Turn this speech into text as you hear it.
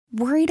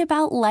Worried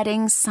about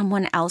letting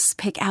someone else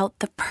pick out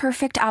the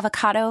perfect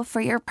avocado for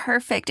your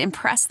perfect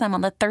impress them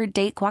on the third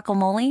date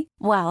guacamole?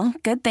 Well,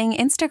 good thing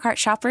Instacart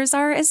shoppers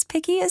are as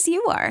picky as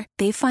you are.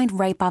 They find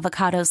ripe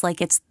avocados like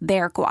it's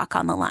their guac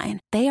on the line.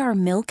 They are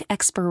milk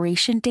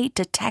expiration date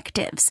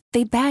detectives.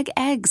 They bag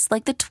eggs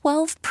like the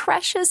 12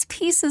 precious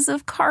pieces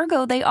of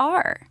cargo they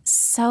are.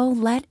 So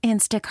let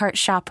Instacart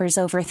shoppers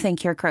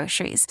overthink your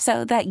groceries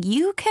so that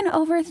you can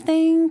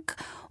overthink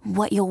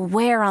what you'll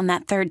wear on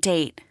that third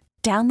date.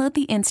 Download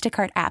the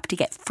Instacart app to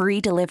get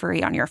free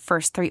delivery on your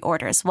first 3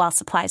 orders while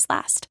supplies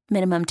last.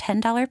 Minimum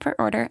 $10 per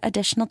order.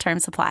 Additional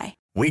terms apply.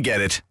 We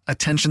get it.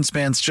 Attention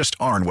spans just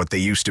aren't what they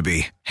used to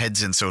be.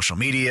 Heads in social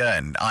media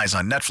and eyes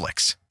on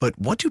Netflix. But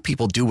what do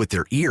people do with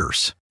their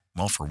ears?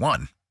 Well, for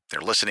one, they're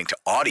listening to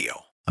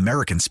audio.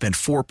 Americans spend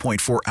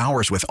 4.4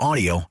 hours with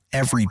audio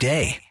every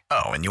day.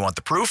 Oh, and you want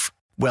the proof?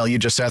 Well, you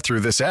just sat through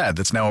this ad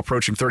that's now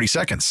approaching 30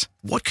 seconds.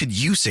 What could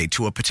you say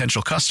to a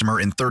potential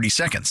customer in 30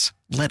 seconds?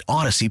 Let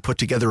Odyssey put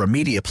together a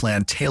media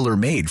plan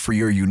tailor-made for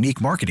your unique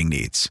marketing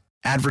needs.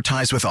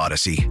 Advertise with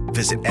Odyssey.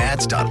 Visit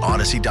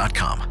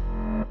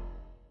ads.odyssey.com.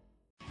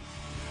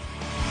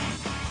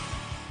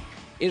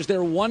 Is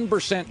there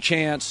 1%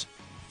 chance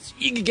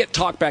you can get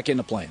talked back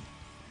into playing?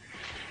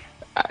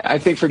 I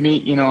think for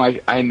me,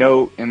 I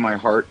know in my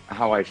heart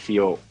how I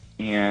feel.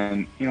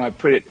 And, I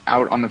put it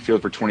out on the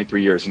field for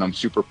 23 years, and I'm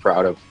super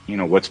proud of,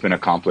 what's been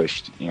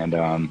accomplished. And,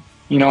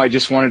 I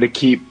just wanted to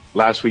keep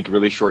last week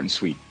really short and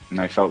sweet. And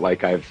I felt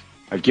like I've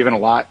given a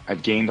lot,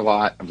 I've gained a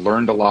lot, I've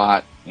learned a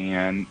lot.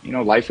 And,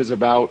 life is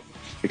about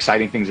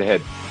exciting things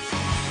ahead.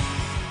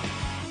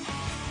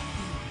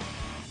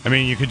 I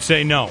mean, you could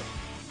say no.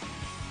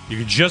 You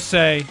could just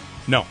say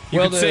no. You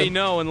could say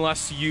no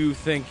unless you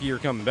think you're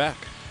coming back.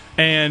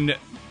 And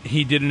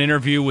he did an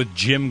interview with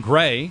Jim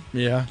Gray.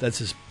 Yeah, that's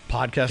his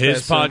podcast.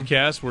 His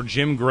podcast where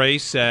Jim Gray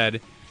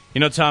said,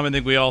 Tom, I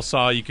think we all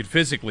saw you could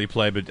physically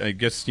play, but I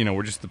guess,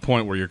 we're just at the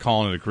point where you're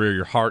calling it a career.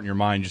 Your heart and your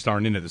mind just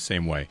aren't in it the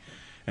same way.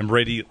 And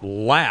Brady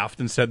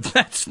laughed and said,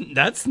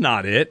 that's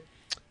not it.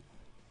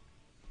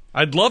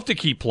 I'd love to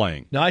keep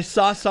playing. Now, I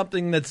saw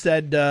something that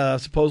said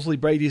supposedly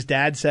Brady's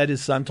dad said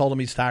his son told him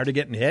he's tired of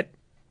getting hit.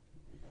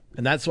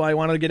 And that's why I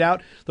wanted to get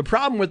out. The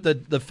problem with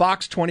the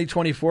Fox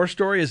 2024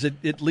 story is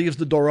it leaves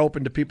the door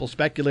open to people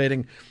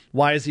speculating,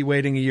 why is he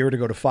waiting a year to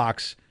go to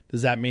Fox?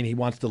 Does that mean he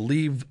wants to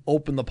leave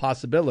open the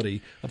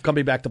possibility of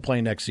coming back to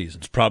play next season?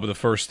 It's probably the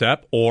first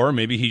step, or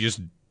maybe he just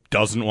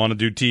doesn't want to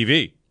do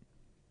TV.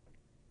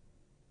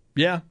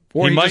 Yeah,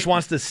 or he just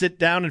wants to sit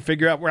down and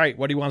figure out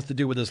what he wants to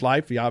do with his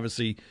life. He'll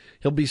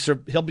be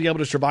able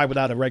to survive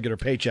without a regular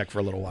paycheck for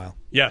a little while.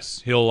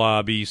 Yes,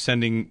 he'll be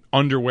sending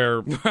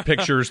underwear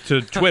pictures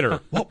to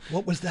Twitter.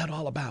 What was that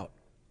all about?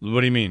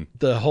 What do you mean?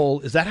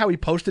 Is that how he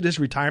posted his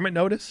retirement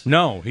notice?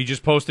 No, he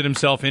just posted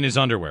himself in his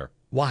underwear.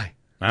 Why?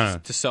 I don't know.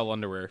 To sell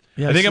underwear.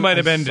 Yeah, I think it might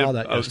have been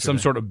some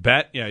sort of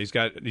bet. Yeah, he's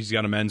got a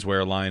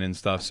menswear line and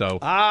stuff. So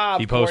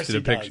he posted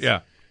a picture. Yeah.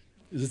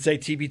 Does it say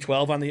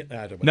TB12 on the?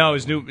 No,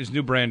 his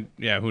new brand.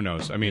 Yeah, who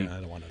knows? I mean,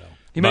 I don't want to know.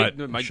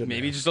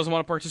 Maybe he just doesn't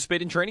want to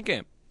participate in training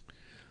camp.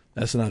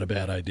 That's not a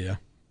bad idea.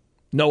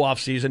 No off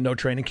season, no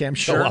training camp.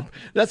 Show up.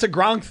 That's a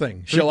Gronk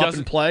thing. Show up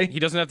and play. He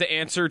doesn't have to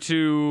answer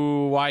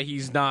to why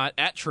he's not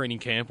at training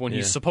camp when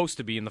he's supposed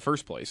to be in the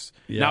first place.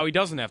 Yeah. Now he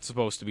doesn't have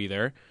supposed to be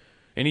there,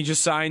 and he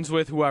just signs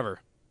with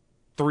whoever.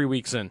 3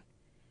 weeks in.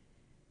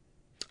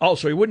 Oh,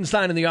 so he wouldn't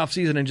sign in the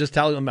offseason and just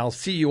tell them, I'll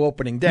see you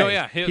opening day. No,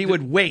 yeah. He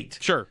would wait.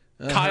 Sure.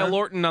 Kyle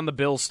Orton on the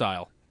Bills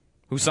style,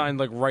 who signed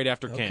right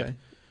after camp. Okay.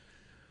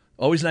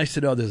 Always nice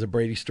to know there's a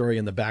Brady story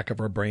in the back of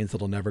our brains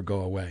that'll never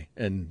go away.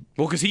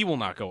 Because he will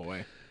not go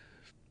away.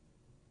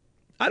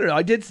 I don't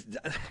know.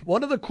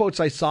 One of the quotes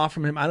I saw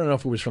from him, I don't know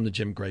if it was from the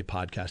Jim Gray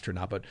podcast or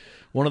not, but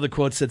one of the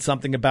quotes said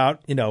something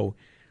about,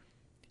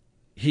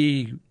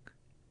 he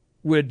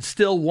would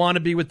still want to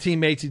be with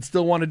teammates. He'd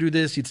still want to do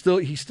this. He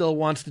still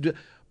wants to do it.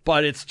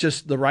 But it's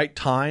just the right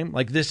time.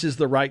 Like, this is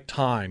the right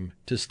time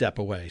to step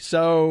away.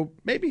 So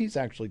maybe he's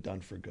actually done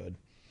for good.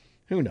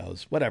 Who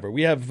knows? Whatever.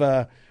 We have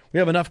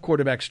enough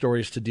quarterback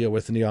stories to deal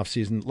with in the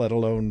offseason, let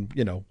alone,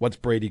 what's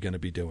Brady going to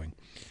be doing.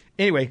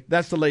 Anyway,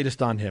 that's the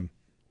latest on him.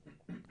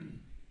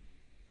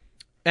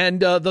 And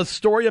the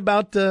story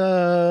about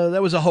that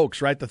was a hoax,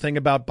 right? The thing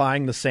about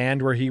buying the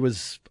sand where he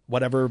was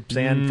whatever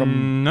sand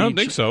from I don't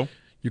think so.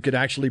 You could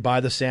actually buy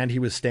the sand he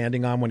was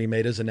standing on when he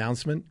made his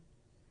announcement?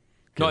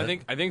 No, I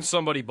think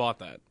somebody bought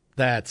that.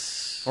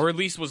 That's... Or at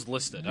least was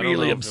listed.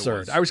 Really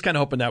absurd. I was kind of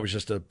hoping that was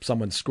just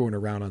someone screwing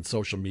around on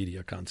social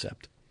media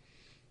concept.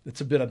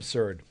 It's a bit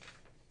absurd.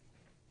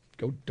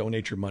 Go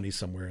donate your money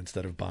somewhere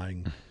instead of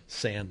buying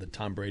sand that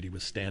Tom Brady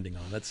was standing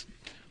on. That's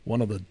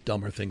one of the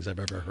dumber things I've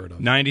ever heard of.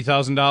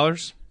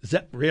 $90,000? Is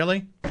that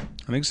really? I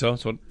think so.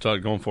 That's what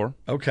I'm going for.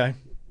 Okay.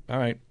 All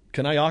right.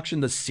 Can I auction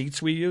the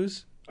seats we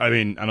use? I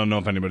mean, I don't know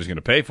if anybody's going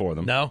to pay for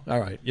them. No? All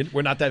right.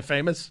 We're not that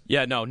famous?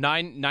 Yeah, no.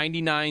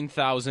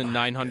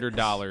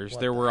 $99,900.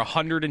 There were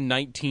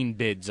 119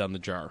 bids on the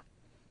jar.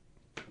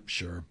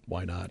 Sure.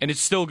 Why not? And it's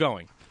still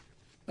going.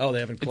 Oh, they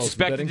haven't It's closed the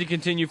expected bidding? to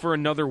continue for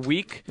another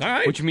week, All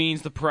right. which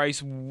means the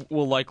price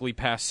will likely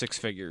pass six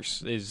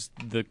figures.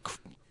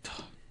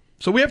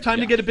 So we have time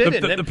to get a bid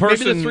in. the Maybe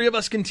person- the three of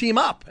us can team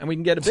up and we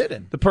can get a bid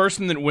in. The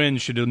person that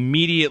wins should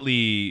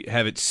immediately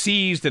have it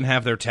seized and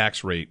have their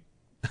tax rate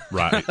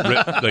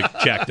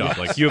jacked up.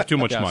 Like, you have too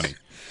much money.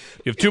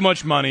 You have too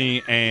much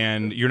money,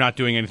 and you're not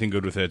doing anything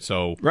good with it,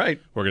 so we're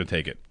going to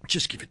take it.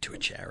 Just give it to a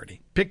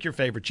charity. Pick your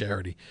favorite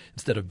charity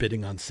instead of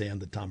bidding on sand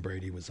that Tom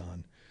Brady was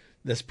on.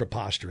 That's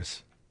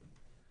preposterous.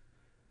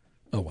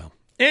 Oh, well.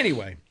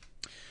 Anyway,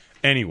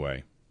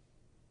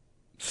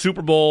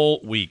 Super Bowl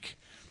week.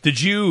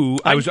 Did you?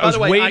 I was by the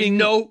way, waiting.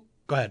 Go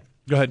ahead.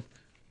 Go ahead.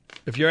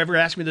 If you ever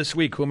ask me this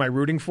week, who am I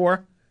rooting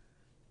for?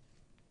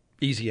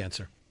 Easy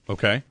answer.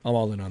 Okay. I'm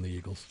all in on the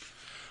Eagles.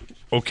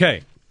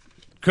 Okay.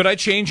 Could I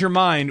change your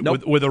mind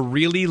Nope. with a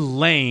really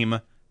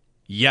lame,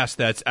 yes,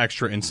 that's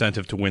extra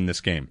incentive to win this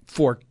game?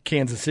 For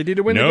Kansas City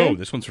to win the No, game?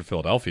 this one's for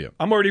Philadelphia.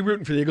 I'm already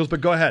rooting for the Eagles, but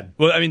go ahead.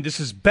 Well, I mean, this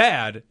is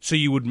bad, so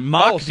you would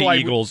mock the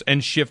Eagles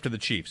and shift to the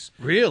Chiefs.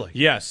 Really?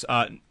 Yes.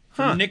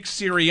 For Nick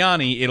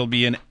Sirianni, it'll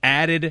be an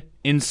added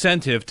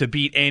incentive to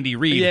beat Andy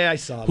Reid. Yeah, I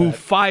saw who that.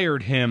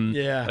 fired him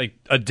like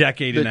a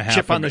decade and a half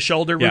chip ago. on the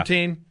shoulder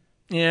routine?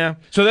 Yeah.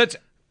 So that's,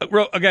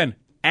 again,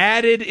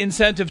 added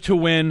incentive to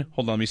win.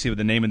 Hold on, let me see what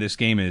the name of this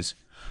game is.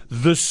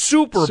 The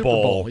Super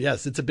Bowl.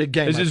 Yes, it's a big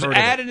game. This I've is heard of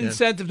added it.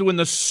 incentive to win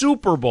the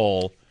Super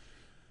Bowl.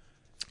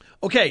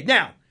 Okay,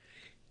 now,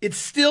 it's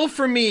still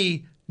for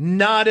me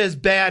not as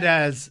bad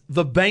as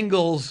the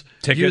Bengals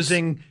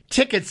using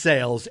ticket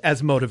sales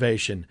as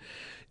motivation.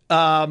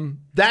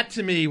 That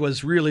to me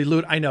was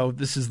really I know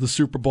this is the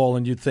Super Bowl,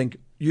 and you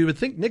would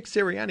think Nick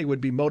Sirianni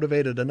would be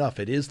motivated enough.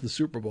 It is the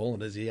Super Bowl,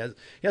 and he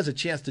has a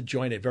chance to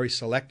join a very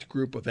select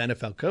group of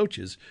NFL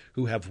coaches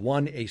who have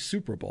won a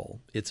Super Bowl.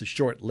 It's a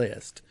short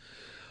list.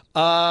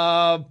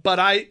 But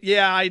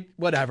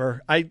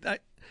whatever.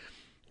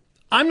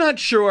 I'm not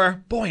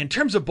sure. Boy, in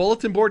terms of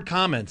bulletin board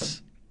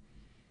comments,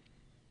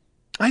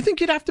 I think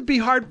you'd have to be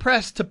hard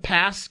pressed to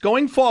pass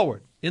going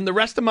forward in the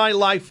rest of my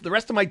life, the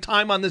rest of my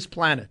time on this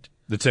planet.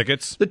 The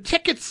tickets? The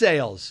ticket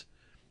sales.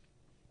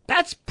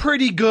 That's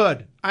pretty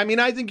good. I mean,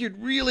 I think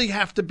you'd really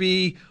have to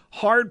be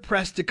hard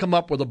pressed to come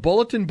up with a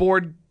bulletin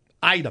board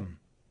item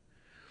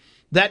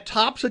that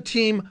tops a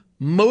team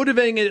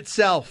motivating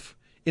itself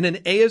in an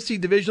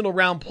AFC divisional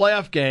round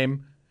playoff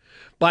game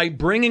by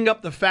bringing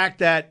up the fact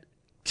that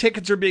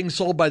tickets are being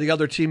sold by the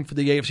other team for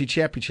the AFC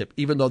championship,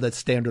 even though that's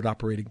standard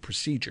operating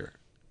procedure.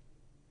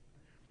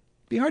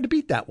 Be hard to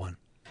beat that one.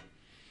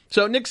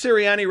 So Nick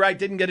Sirianni,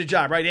 didn't get a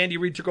job, right? Andy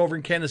Reid took over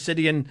in Kansas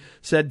City and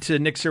said to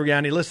Nick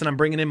Sirianni, listen, I'm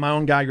bringing in my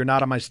own guy. You're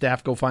not on my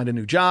staff. Go find a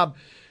new job.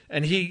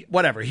 And he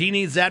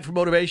needs that for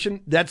motivation.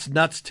 That's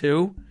nuts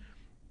too.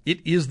 It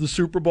is the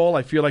Super Bowl.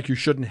 I feel like you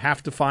shouldn't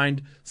have to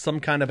find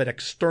some kind of an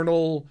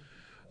external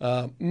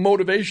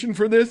motivation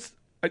for this.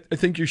 I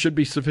think you should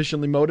be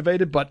sufficiently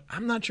motivated, but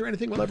I'm not sure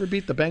anything will ever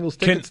beat the Bengals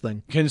tickets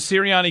thing. Can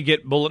Sirianni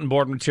get bulletin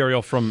board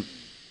material from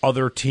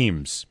other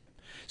teams?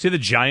 See the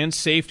Giants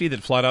safety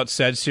that flat out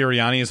said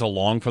Sirianni is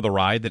along for the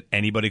ride, that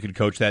anybody could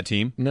coach that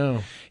team?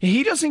 No.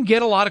 He doesn't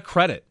get a lot of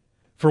credit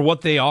for what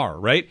they are,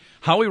 right?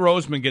 Howie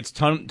Roseman gets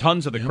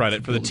tons of the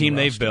credit for the team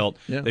they've built.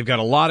 Yeah. They've got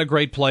a lot of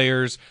great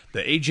players.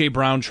 The A.J.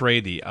 Brown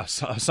trade, the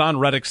Hassan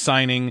Reddick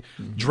signing,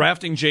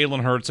 drafting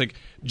Jalen Hurts. Like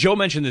Joe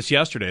mentioned this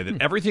yesterday,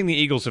 that everything the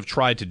Eagles have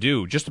tried to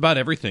do, just about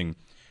everything,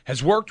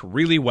 has worked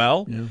really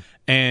well. Yeah.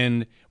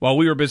 And while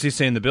we were busy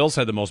saying the Bills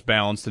had the most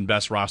balanced and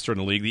best roster in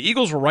the league, the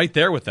Eagles were right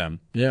there with them.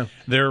 Yeah.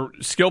 Their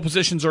skill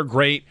positions are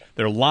great.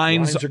 Their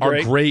lines are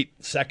great.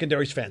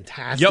 Secondary's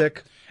fantastic.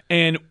 Yep.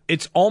 And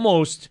it's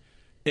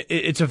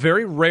a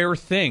very rare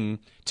thing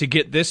to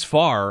get this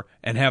far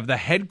and have the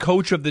head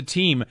coach of the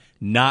team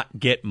not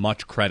get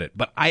much credit.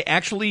 But I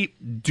actually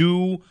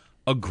do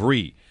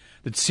agree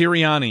that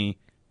Sirianni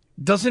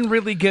doesn't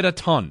really get a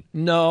ton.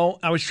 No,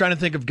 I was trying to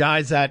think of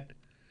guys that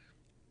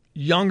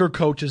younger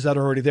coaches that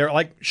are already there.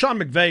 Like Sean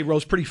McVay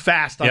rose pretty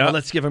fast on the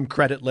let's give him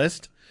credit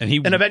list. And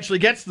eventually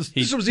gets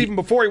this was even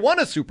before he won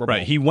a Super Bowl.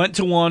 Right. He went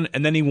to one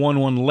and then he won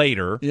one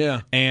later.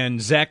 Yeah. And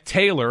Zach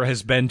Taylor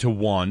has been to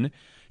one.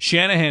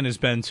 Shanahan has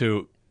been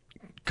to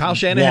Kyle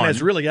Shanahan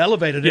has really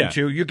elevated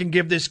into, you can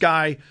give this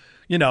guy,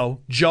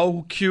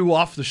 Joe Q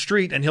off the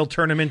street and he'll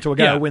turn him into a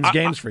guy who wins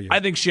games for you. I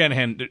think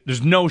Shanahan,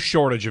 there's no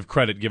shortage of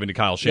credit given to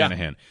Kyle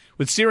Shanahan. Yeah.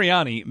 With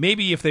Sirianni,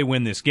 maybe if they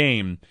win this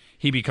game,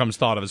 he becomes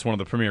thought of as one of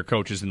the premier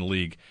coaches in the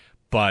league.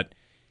 But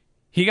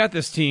he got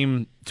this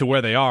team to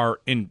where they are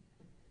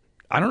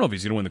I don't know if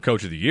he's going to win the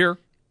Coach of the Year.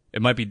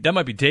 That might be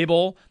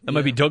Daboll. That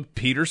might be Doug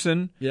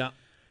Peterson. Yeah.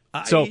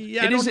 So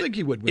I don't think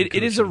he would win.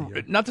 It is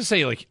not to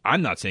say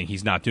I'm not saying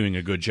he's not doing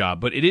a good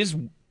job, but it is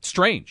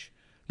strange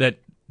that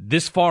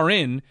this far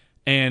in,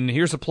 and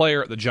here's a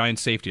player, the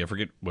Giants safety. I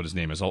forget what his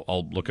name is.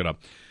 I'll look it up.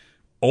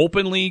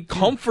 Openly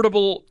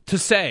comfortable to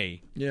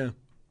say,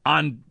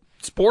 on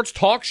sports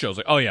talk shows,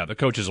 like, oh yeah, the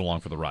coach is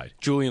along for the ride.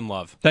 Julian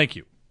Love. Thank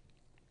you.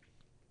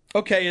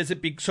 Okay,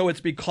 so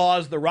it's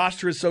because the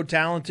roster is so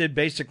talented,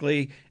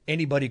 basically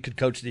anybody could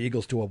coach the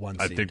Eagles to a 1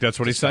 seed. I think that's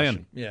what he's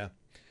saying. Yeah.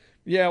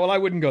 Yeah, well, I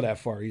wouldn't go that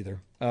far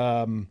either.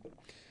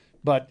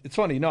 But it's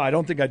funny. No, I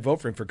don't think I'd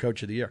vote for him for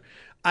Coach of the Year.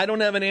 I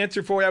don't have an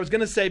answer for you. I was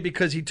going to say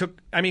because he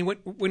took – I mean,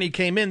 when he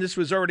came in, this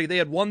was already – they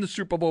had won the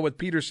Super Bowl with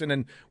Peterson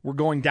and were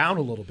going down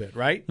a little bit,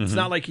 right? Mm-hmm. It's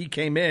not like he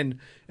came in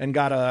and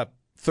got a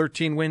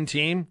 13-win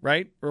team,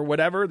 right, or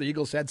whatever. The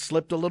Eagles had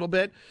slipped a little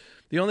bit.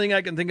 The only thing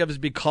I can think of is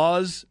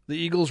because the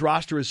Eagles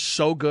roster is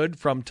so good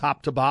from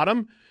top to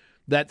bottom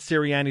that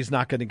Sirianni's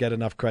not going to get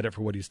enough credit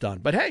for what he's done.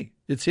 But hey,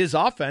 it's his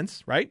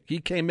offense, right? He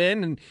came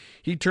in and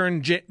he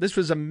turned this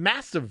was a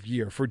massive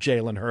year for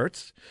Jalen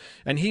Hurts,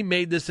 and he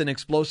made this an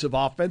explosive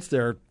offense.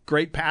 They're a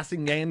great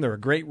passing game. They're a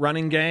great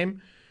running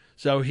game.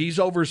 So he's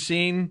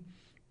overseen,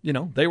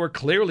 they were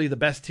clearly the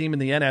best team in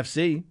the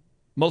NFC,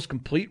 most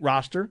complete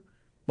roster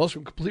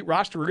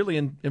really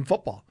in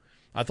football.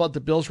 I thought the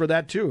Bills were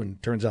that too,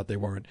 and turns out they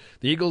weren't.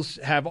 The Eagles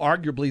have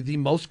arguably the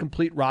most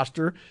complete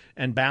roster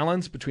and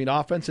balance between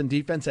offense and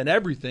defense and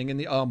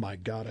everything. Oh my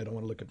God, I don't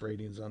want to look at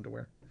Brady in his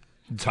underwear.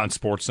 It's on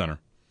SportsCenter.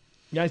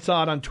 Yeah, I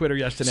saw it on Twitter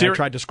yesterday. I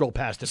tried to scroll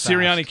past it fast.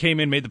 Sirianni came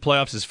in, made the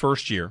playoffs his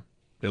first year.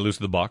 They lose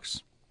to the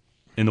Bucs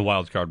in the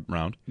wild card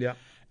round. Yeah.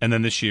 And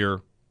then this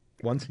year,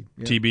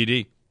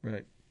 TBD.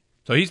 Right.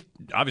 So he's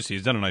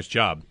done a nice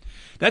job.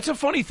 That's a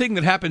funny thing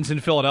that happens in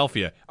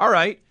Philadelphia. All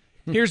right,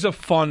 here's a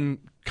fun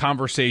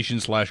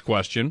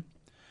conversation/question.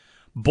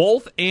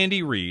 Both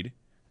Andy Reid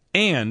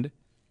and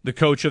the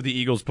coach of the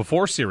Eagles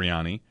before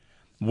Sirianni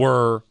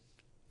were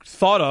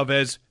thought of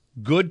as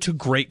good to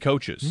great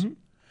coaches,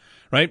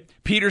 right?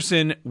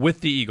 Peterson with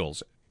the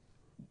Eagles,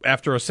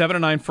 after a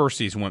 7-9 first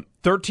season, went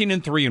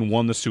 13-3 and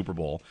won the Super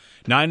Bowl.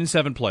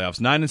 9-7 playoffs,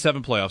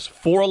 9-7 playoffs,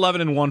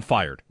 4-11-1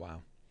 fired.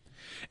 Wow.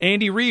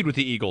 Andy Reid with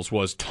the Eagles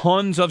was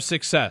tons of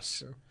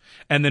success,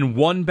 and then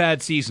one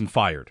bad season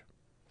fired.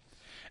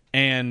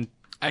 And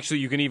actually,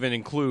 you can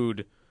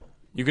include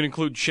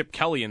Chip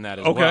Kelly in that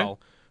as well.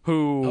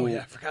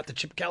 I forgot the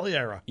Chip Kelly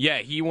era. Yeah,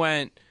 he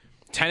went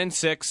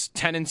 10-6,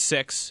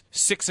 10-6,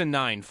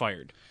 6-9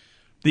 fired.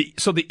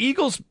 So the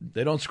Eagles,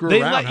 they don't screw around.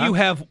 They let you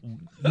have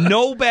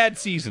no bad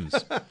seasons,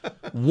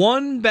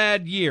 one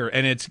bad year,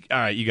 and it's all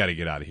right. You got to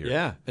get out of here.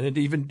 Yeah, and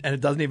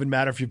it doesn't even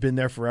matter if you've been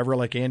there forever,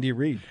 like Andy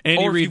Reid.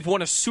 Or if you've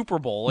won a Super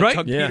Bowl, like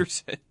Doug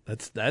Peterson.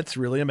 That's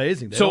really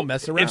amazing. They don't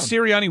mess around. If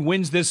Sirianni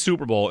wins this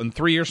Super Bowl and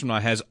 3 years from now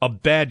has a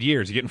bad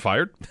year, is he getting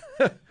fired?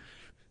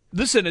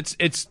 Listen,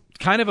 it's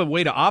kind of a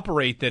way to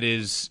operate that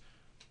is.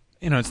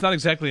 It's not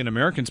exactly an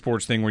American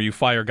sports thing where you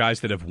fire guys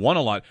that have won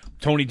a lot.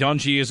 Tony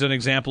Dungy is an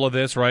example of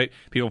this, right?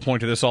 People point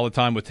to this all the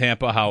time with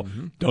Tampa, how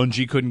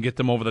Dungy couldn't get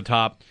them over the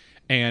top.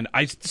 And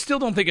I still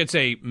don't think it's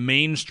a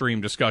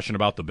mainstream discussion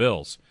about the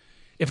Bills.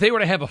 If they were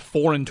to have a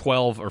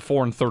 4-12 or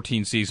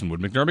 4-13 season, would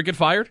McDermott get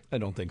fired? I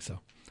don't think so.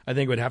 I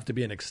think it would have to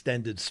be an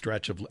extended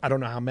stretch of, I don't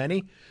know how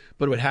many,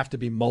 but it would have to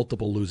be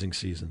multiple losing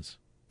seasons.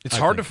 It's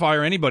hard to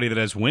fire anybody that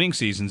has winning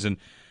seasons. And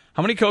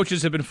how many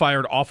coaches have been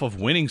fired off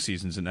of winning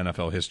seasons in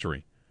NFL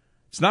history?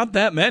 It's not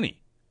that many.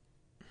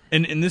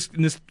 And in this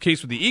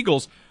case with the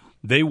Eagles,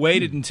 they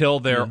waited until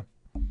their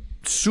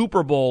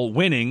Super Bowl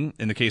winning,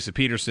 in the case of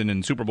Peterson,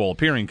 and Super Bowl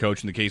appearing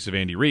coach in the case of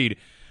Andy Reid,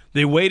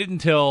 they waited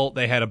until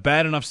they had a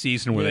bad enough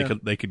season where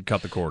they could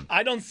cut the cord.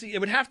 I don't see it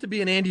would have to be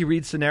an Andy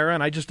Reid scenario,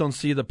 and I just don't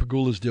see the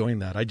Pegulas doing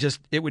that.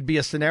 It would be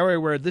a scenario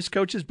where this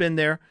coach has been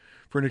there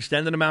for an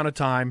extended amount of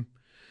time,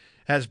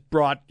 has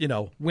brought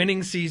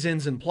winning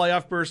seasons and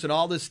playoff bursts and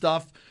all this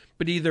stuff,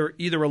 but either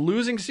a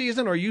losing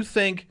season or you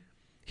think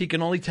he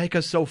can only take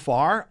us so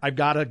far. I've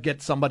got to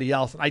get somebody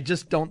else. I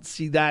just don't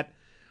see that.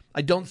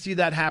 I don't see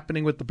that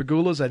happening with the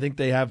Pegulas. I think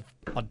they have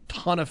a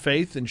ton of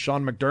faith in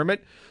Sean McDermott.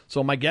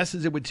 So my guess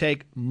is it would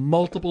take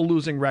multiple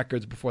losing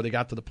records before they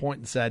got to the point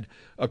and said,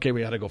 okay,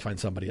 we got to go find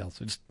somebody else.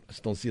 I just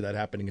don't see that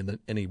happening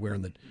anywhere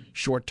in the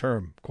short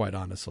term, quite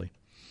honestly.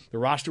 The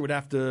roster would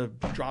have to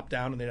drop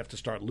down and they'd have to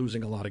start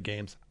losing a lot of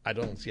games. I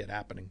don't see it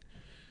happening.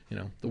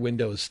 The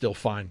window is still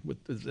fine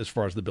as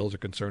far as the Bills are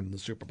concerned in the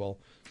Super Bowl,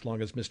 as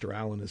long as Mr.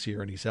 Allen is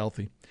here and he's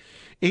healthy.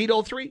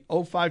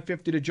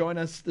 803-0550 to join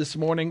us this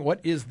morning.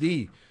 What is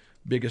the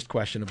biggest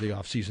question of the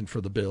offseason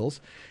for the Bills?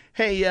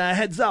 Hey,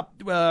 heads up,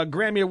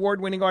 Grammy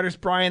Award-winning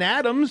artist Bryan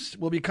Adams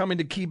will be coming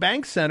to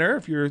KeyBank Center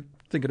if you're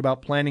thinking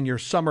about planning your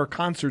summer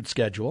concert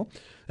schedule.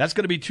 That's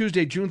going to be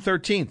Tuesday, June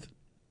 13th.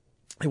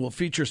 It will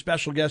feature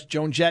special guest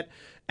Joan Jett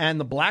and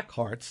the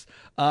Blackhearts.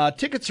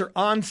 Tickets are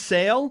on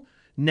sale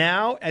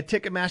now at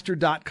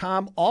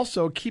Ticketmaster.com.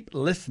 Also, keep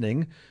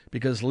listening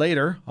because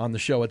later on the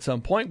show at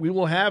some point, we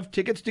will have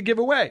tickets to give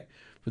away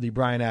for the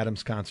Bryan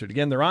Adams concert.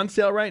 Again, they're on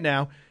sale right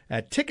now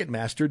at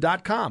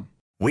Ticketmaster.com.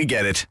 We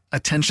get it.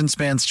 Attention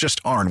spans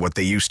just aren't what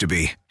they used to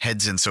be.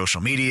 Heads in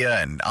social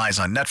media and eyes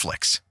on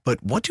Netflix.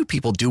 But what do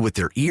people do with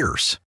their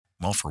ears?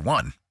 Well, for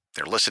one,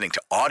 they're listening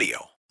to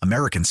audio.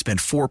 Americans spend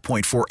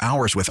 4.4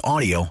 hours with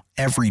audio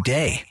every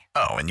day.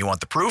 Oh, and you want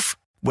the proof?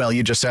 Well,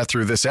 you just sat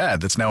through this ad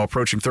that's now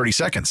approaching 30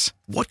 seconds.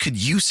 What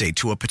could you say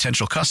to a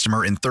potential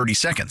customer in 30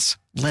 seconds?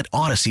 Let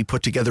Odyssey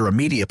put together a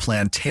media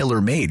plan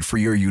tailor-made for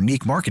your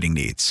unique marketing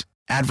needs.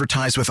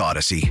 Advertise with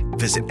Odyssey.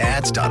 Visit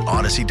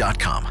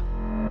ads.odyssey.com.